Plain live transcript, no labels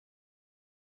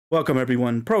Welcome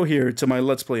everyone, Pro here to my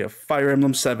Let's Play of Fire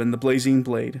Emblem 7, The Blazing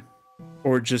Blade.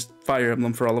 Or just Fire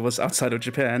Emblem for all of us outside of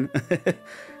Japan.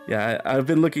 Yeah, I've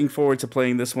been looking forward to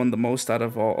playing this one the most out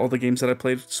of all the games that I've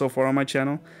played so far on my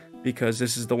channel, because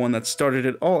this is the one that started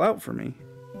it all out for me.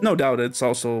 No doubt it's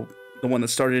also the one that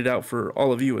started it out for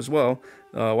all of you as well,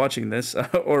 watching this,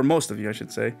 or most of you I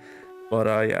should say. But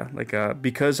yeah,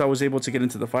 because I was able to get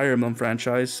into the Fire Emblem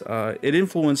franchise, it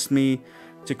influenced me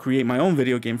to create my own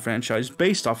video game franchise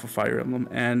based off of Fire Emblem.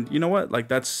 And you know what? Like,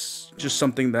 that's just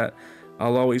something that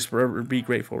I'll always forever be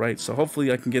grateful, right? So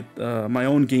hopefully I can get my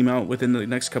own game out within the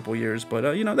next couple years.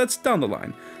 But, you know, that's down the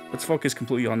line. Let's focus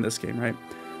completely on this game, right?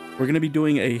 We're going to be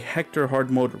doing a Hector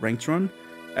hard mode ranked run,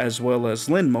 as well as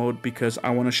Lyn mode, because I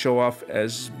want to show off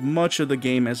as much of the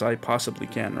game as I possibly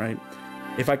can, right?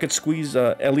 If I could squeeze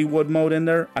Eliwood mode in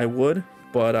there, I would.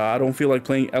 But I don't feel like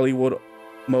playing Eliwood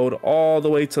mode all the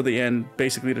way to the end,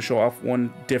 basically to show off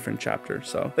one different chapter.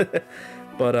 So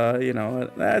but you know,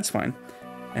 that's fine.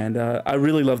 And I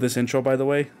really love this intro, by the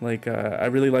way. Like I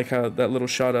really like how that little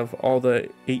shot of all the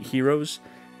 8 heroes,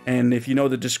 and if you know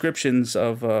the descriptions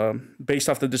of based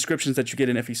off the descriptions that you get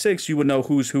in FE6, you would know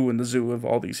who's who in the zoo of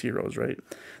all these heroes, right?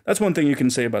 That's one thing you can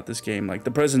say about this game. Like,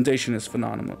 the presentation is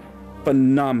phenomenal.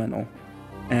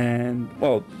 And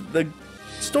well, the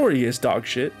story is dog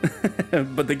shit,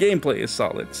 but the gameplay is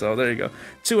solid. So there you go,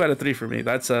 2 out of 3 for me.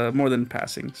 That's more than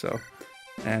passing. So,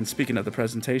 and speaking of the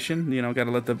presentation, you know,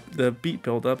 gotta let the beat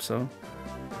build up. So,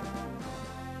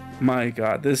 my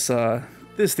God, this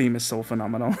theme is so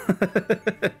phenomenal.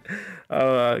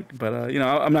 But you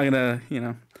know, I'm not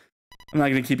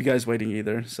gonna keep you guys waiting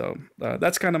either. So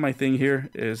that's kind of my thing here,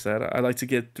 is that I like to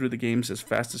get through the games as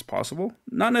fast as possible.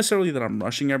 Not necessarily that I'm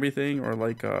rushing everything, or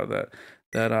like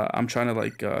that I'm trying to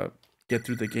like get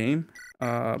through the game,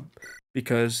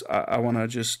 because I want to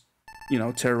just, you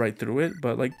know, tear right through it.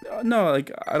 But like, no,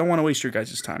 like, I don't want to waste your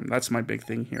guys' time. That's my big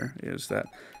thing here, is that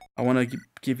I want to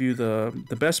give you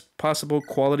the best possible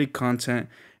quality content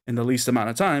in the least amount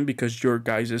of time, because your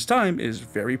guys' time is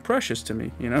very precious to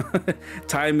me, you know?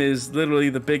 Time is literally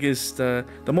the biggest, the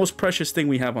most precious thing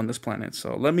we have on this planet.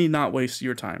 So let me not waste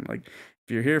your time. Like,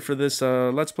 if you're here for this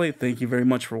Let's Play, thank you very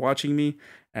much for watching me.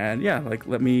 And yeah, like,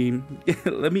 let me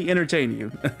let me entertain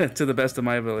you to the best of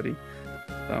my ability.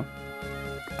 So,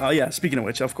 yeah, speaking of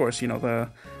which, of course, you know,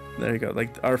 there you go, like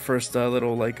our first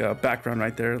little like background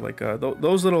right there. Like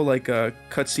those little like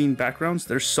cutscene backgrounds,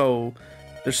 they're so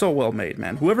well made,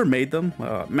 man. Whoever made them,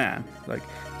 man, like,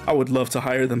 I would love to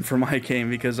hire them for my game,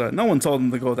 because no one told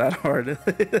them to go that hard.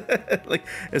 Like,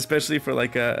 especially for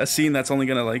like a scene that's only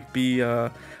gonna like be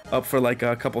up for like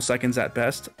a couple seconds at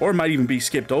best, or might even be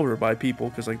skipped over by people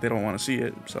because like they don't want to see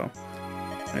it. So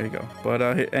there you go. But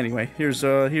anyway, here's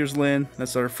Lyn.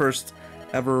 That's our first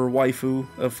ever waifu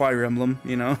of Fire Emblem,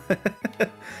 you know.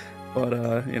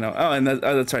 But you know, oh, and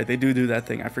that's right, they do that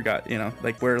thing, I forgot, you know,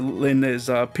 like where Lyn is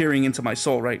peering into my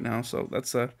soul right now. So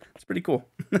that's it's pretty cool.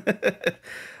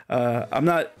 I'm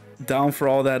not down for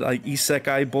all that like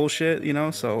isekai bullshit, you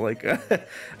know. So like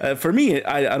for me,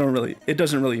 I don't really, it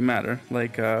doesn't really matter.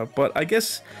 Like but I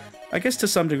guess to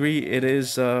some degree it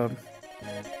is.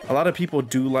 A lot of people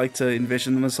do like to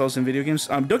envision themselves in video games.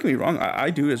 Don't get me wrong, I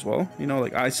do as well. You know,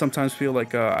 like, I sometimes feel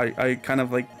like I kind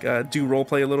of like do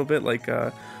roleplay a little bit, like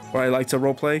where I like to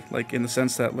roleplay, like in the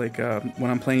sense that like when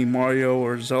I'm playing Mario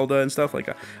or Zelda and stuff, like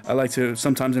I like to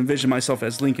sometimes envision myself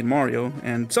as Link and Mario.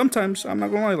 And sometimes, I'm not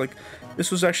gonna lie, like,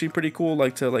 this was actually pretty cool,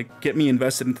 like to like get me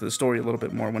invested into the story a little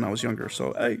bit more when I was younger.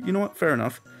 So hey, you know what, fair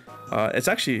enough. It's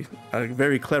actually a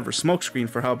very clever smokescreen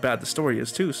for how bad the story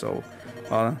is too. So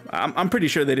I'm pretty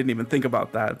sure they didn't even think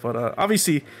about that, but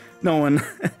obviously no one,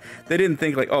 they didn't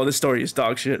think like, oh, this story is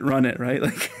dog shit, run it, right?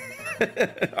 Like,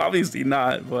 obviously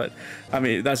not, but I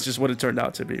mean, that's just what it turned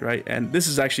out to be, right? And this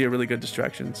is actually a really good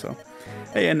distraction. So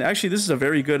hey, and actually this is a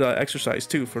very good exercise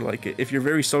too, for like, if you're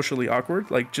very socially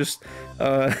awkward, like, just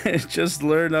just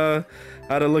learn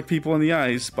how to look people in the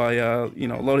eyes by you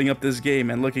know, loading up this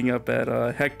game and looking up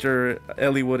at Hector,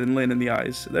 Eliwood, and Lyn in the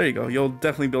eyes. There you go, you'll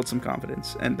definitely build some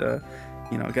confidence. And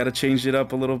you know, got to change it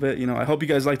up a little bit. You know, I hope you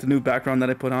guys like the new background that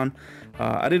I put on.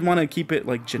 I didn't want to keep it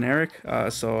like generic,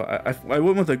 so I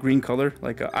went with a green color.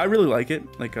 Like, I really like it.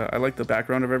 Like, I like the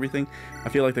background of everything. I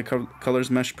feel like the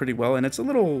colors mesh pretty well, and it's a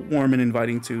little warm and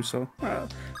inviting too. So I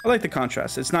like the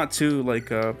contrast. It's not too like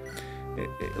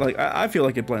like, I feel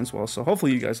like it blends well. So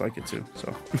hopefully you guys like it too.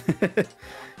 So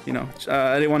you know,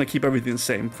 I didn't want to keep everything the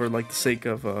same for like the sake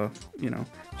of you know,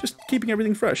 just keeping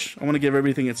everything fresh. I want to give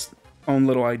everything its own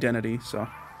little identity. So,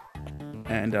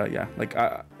 and yeah, like,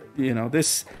 you know,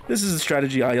 this is a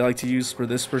strategy I like to use for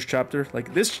this first chapter.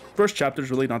 Like, this first chapter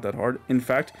is really not that hard. In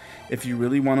fact, if you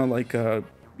really want to like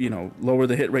you know, lower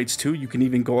the hit rates too. You can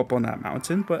even go up on that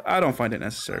mountain, but I don't find it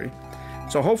necessary.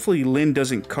 So hopefully Lynn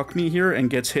doesn't cuck me here and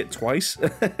gets hit twice.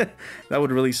 That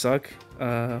would really suck.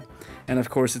 And of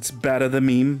course it's bad of the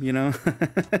meme, you know.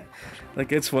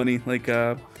 Like, it's funny, like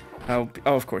how,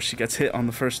 oh, of course she gets hit on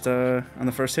the first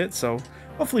hit. So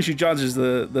hopefully she dodges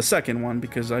the second one,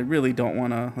 because I really don't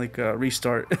want to like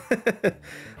restart.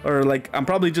 Or like I'm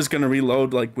probably just gonna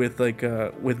reload like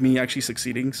with me actually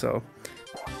succeeding. So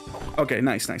okay,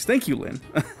 nice. Thank you, Lynn.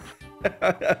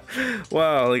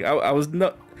 Wow, like I was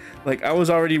not. Like, I was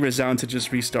already resigned to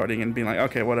just restarting and being like,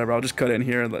 okay, whatever, I'll just cut in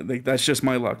here. Like, that's just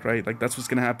my luck, right? Like, that's what's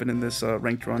gonna happen in this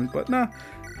ranked run. But nah,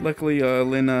 luckily,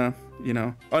 Lynn, you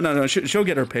know... Oh, no, she'll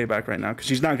get her payback right now, because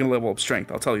she's not gonna level up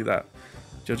strength, I'll tell you that.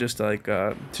 She'll just, like,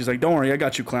 she's like, don't worry, I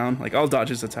got you, clown. Like, I'll dodge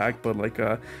his attack, but, like,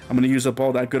 I'm gonna use up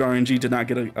all that good RNG to not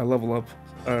get a level up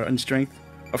in strength,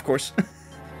 of course.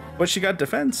 But she got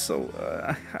defense, so,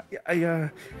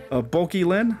 bulky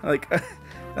Lynn, like,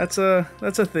 that's a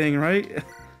thing, right?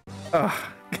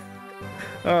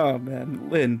 Oh man,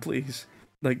 Lynn, please.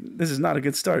 Like, this is not a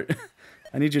good start.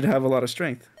 I need you to have a lot of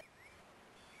strength.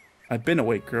 I've been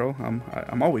awake, girl.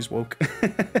 I'm always woke.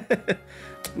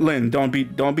 Lynn, don't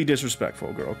be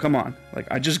disrespectful, girl. Come on. Like,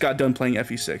 I just got done playing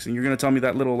FE6, and you're gonna tell me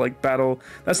that little like battle.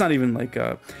 That's not even like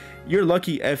you're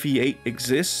lucky FE8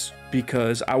 exists,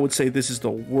 because I would say this is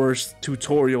the worst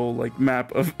tutorial like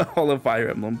map of all of Fire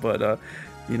Emblem. But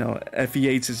you know,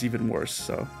 FE8 is even worse,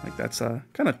 so like that's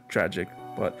kind of tragic,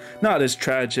 but not as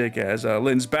tragic as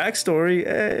Lynn's backstory.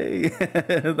 Hey,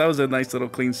 that was a nice little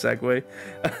clean segue.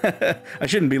 I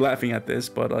shouldn't be laughing at this,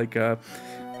 but like,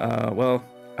 well,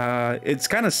 it's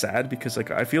kind of sad, because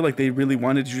like I feel like they really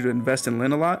wanted you to invest in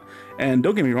Lynn a lot, and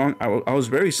don't get me wrong, I was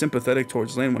very sympathetic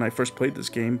towards Lynn when I first played this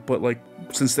game, but like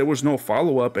since there was no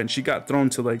follow-up and she got thrown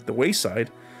to like the wayside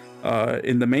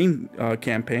in the main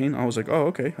campaign, I was like, oh,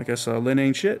 okay, I guess Lynn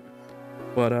ain't shit.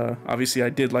 But obviously I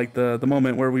did like the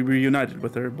moment where we reunited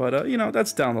with her, but you know,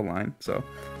 that's down the line, so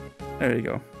there you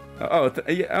go. Oh,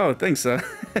 thanks. I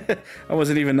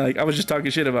wasn't even like, I was just talking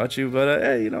shit about you, but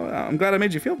hey, you know, I'm glad I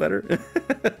made you feel better.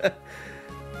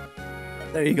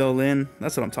 There you go, Lynn.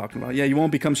 That's what I'm talking about. Yeah, you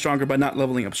won't become stronger by not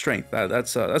leveling up strength.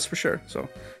 That's for sure. So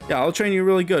yeah, I'll train you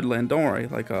really good, Lynn. Don't worry.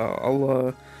 Like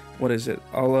I'll what is it?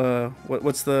 I'll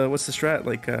what's the strat?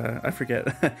 Like I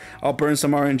forget. I'll burn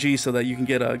some RNG so that you can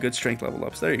get good strength level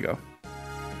ups. There you go.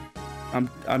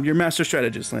 I'm your master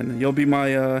strategist, Lynn. You'll be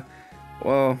my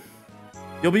well,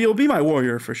 you'll be my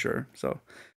warrior for sure. So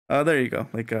there you go.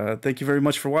 Like thank you very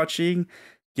much for watching.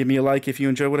 Give me a like if you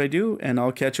enjoy what I do, and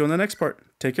I'll catch you on the next part.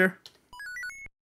 Take care.